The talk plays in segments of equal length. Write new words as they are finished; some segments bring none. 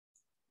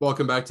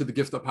Welcome back to the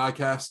Giff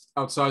podcast.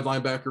 Outside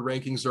linebacker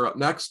rankings are up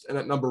next. And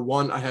at number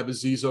 1, I have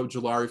Azeez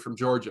Ojulari from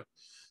Georgia.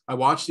 I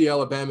watched the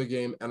Alabama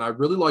game, and I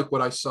really like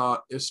what I saw,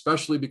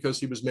 especially because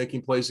he was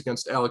making plays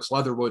against Alex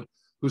Leatherwood,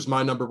 who's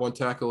my number 1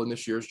 tackle in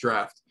this year's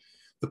draft.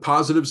 The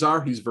positives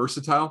are he's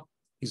versatile.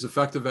 He's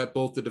effective at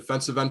both the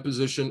defensive end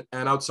position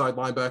and outside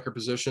linebacker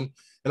position.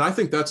 And I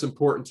think that's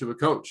important to a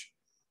coach.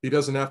 He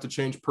doesn't have to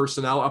change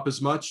personnel up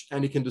as much,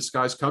 and he can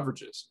disguise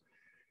coverages.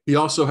 He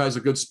also has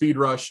a good speed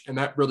rush, and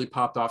that really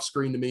popped off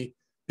screen to me.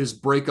 His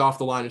break off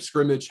the line of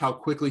scrimmage, how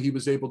quickly he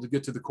was able to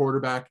get to the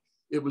quarterback,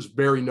 it was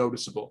very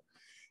noticeable.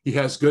 He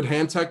has good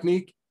hand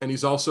technique, and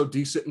he's also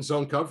decent in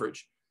zone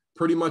coverage.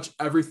 Pretty much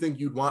everything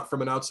you'd want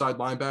from an outside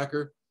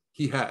linebacker,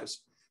 he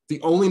has.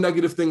 The only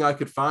negative thing I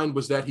could find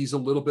was that he's a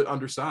little bit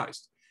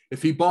undersized.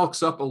 If he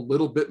bulks up a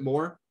little bit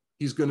more,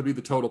 he's going to be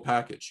the total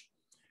package.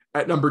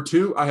 At number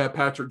 2, I have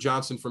Patrick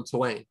Johnson from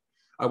Tulane.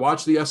 I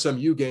watched the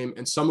SMU game,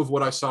 and some of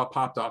what I saw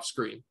popped off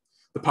screen.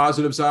 The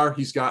positives are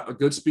he's got a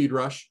good speed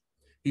rush.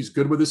 He's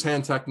good with his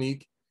hand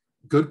technique,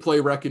 good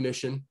play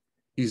recognition.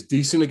 He's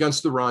decent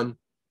against the run,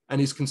 and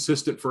he's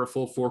consistent for a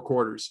full 4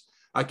 quarters.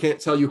 I can't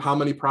tell you how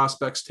many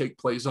prospects take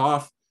plays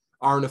off,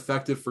 aren't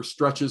effective for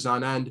stretches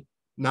on end.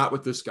 Not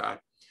with this guy.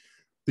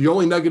 The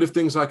only negative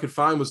things I could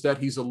find was that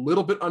he's a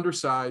little bit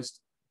undersized,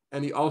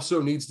 and he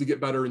also needs to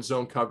get better in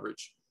zone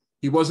coverage.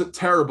 He wasn't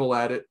terrible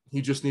at it.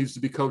 He just needs to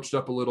be coached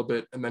up a little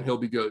bit, and then he'll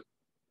be good.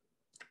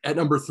 At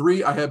number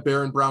 3, I have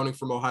Baron Browning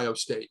from Ohio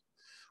State.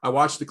 I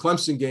watched the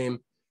Clemson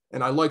game,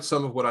 and I liked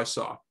some of what I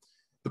saw.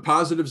 The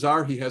positives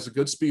are he has a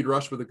good speed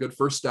rush with a good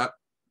first step.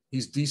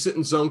 He's decent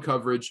in zone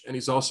coverage, and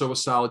he's also a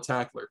solid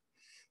tackler.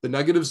 The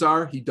negatives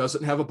are he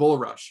doesn't have a bull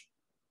rush.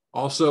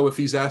 Also, if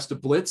he's asked to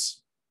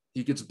blitz,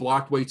 he gets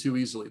blocked way too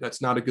easily.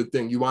 That's not a good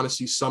thing. You want to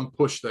see some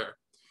push there.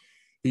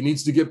 He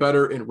needs to get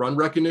better in run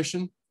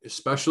recognition,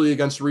 especially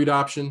against read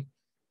option.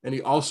 And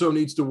he also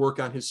needs to work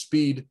on his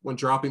speed when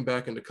dropping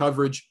back into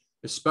coverage,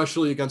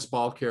 especially against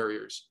ball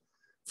carriers.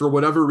 For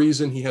whatever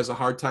reason, he has a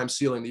hard time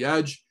sealing the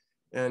edge.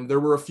 And there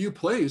were a few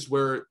plays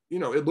where,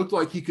 it looked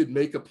like he could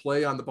make a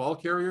play on the ball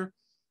carrier,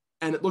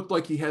 and it looked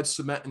like he had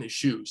cement in his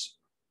shoes.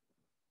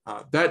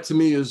 That to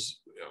me is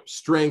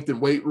strength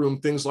and weight room,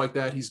 things like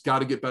that. He's got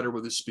to get better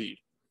with his speed.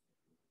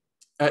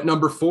 At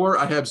number 4,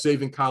 I have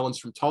Zaven Collins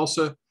from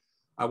Tulsa.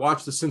 I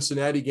watched the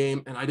Cincinnati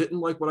game, and I didn't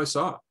like what I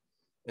saw.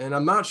 And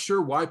I'm not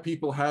sure why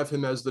people have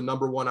him as the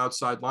number 1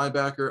 outside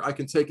linebacker. I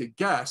can take a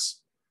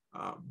guess,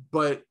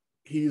 but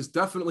he's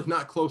definitely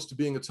not close to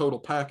being a total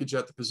package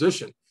at the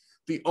position.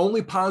 The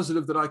only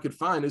positive that I could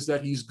find is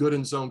that he's good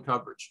in zone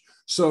coverage.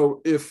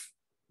 So if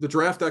the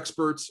draft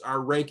experts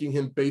are ranking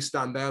him based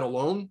on that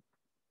alone,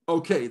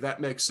 okay, that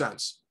makes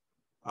sense.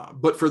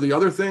 But for the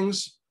other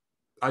things,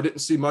 I didn't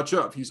see much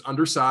of. He's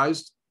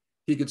undersized.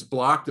 He gets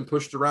blocked and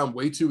pushed around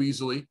way too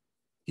easily.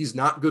 He's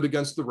not good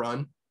against the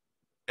run.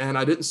 And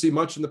I didn't see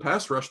much in the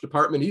pass rush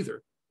department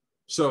either.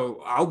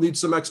 So I'll need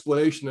some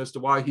explanation as to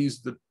why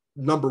he's the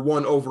number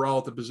 1 overall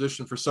at the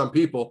position for some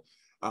people.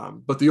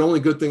 But the only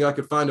good thing I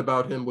could find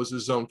about him was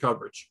his zone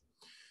coverage.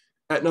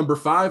 At number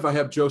 5, I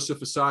have Joseph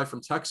Ossai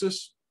from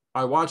Texas.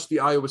 I watched the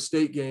Iowa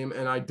State game,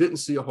 and I didn't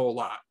see a whole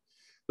lot.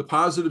 The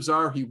positives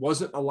are he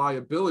wasn't a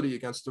liability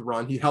against the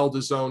run. He held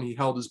his own, he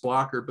held his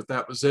blocker, but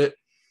that was it.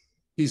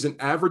 He's an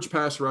average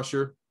pass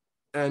rusher,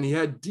 and he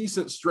had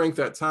decent strength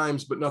at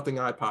times, but nothing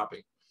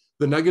eye-popping.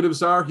 The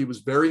negatives are he was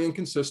very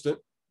inconsistent.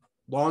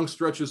 Long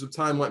stretches of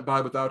time went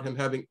by without him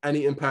having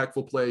any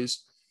impactful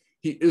plays.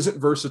 He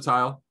isn't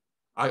versatile.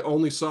 I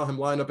only saw him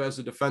line up as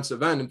a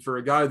defensive end, and for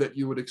a guy that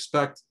you would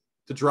expect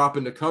to drop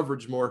into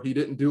coverage more, he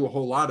didn't do a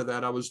whole lot of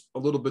that. I was a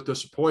little bit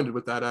disappointed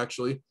with that,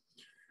 actually.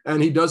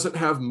 And he doesn't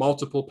have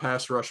multiple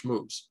pass rush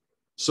moves.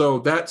 So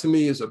that, to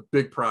me, is a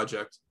big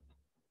project.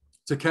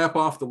 To cap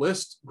off the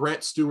list,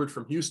 Grant Stuard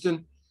from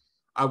Houston.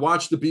 I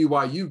watched the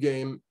BYU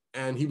game,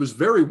 and he was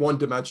very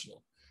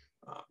one-dimensional.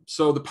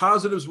 So the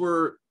positives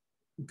were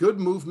good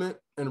movement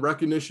and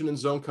recognition in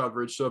zone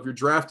coverage. So if you're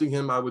drafting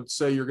him, I would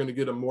say you're going to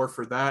get him more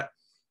for that.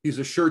 He's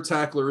a sure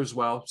tackler as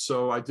well.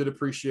 So I did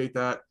appreciate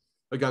that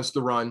against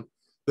the run.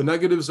 The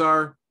negatives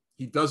are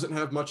he doesn't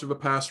have much of a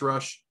pass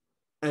rush,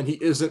 and he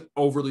isn't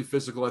overly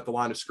physical at the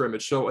line of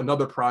scrimmage. So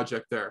another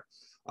project there.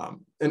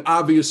 And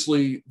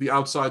obviously the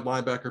outside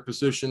linebacker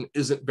position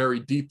isn't very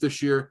deep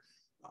this year.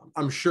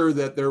 I'm sure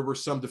that there were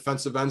some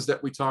defensive ends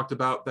that we talked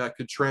about that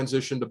could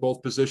transition to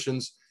both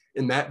positions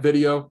in that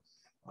video.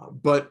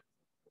 But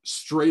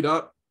straight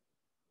up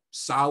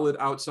solid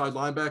outside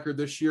linebacker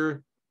this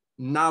year,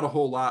 not a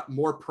whole lot.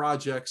 More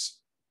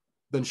projects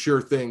than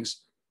sure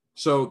things.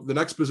 So the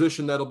next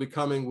position that'll be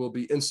coming will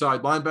be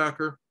inside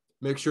linebacker.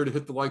 Make sure to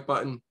hit the like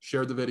button,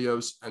 share the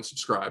videos, and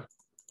subscribe.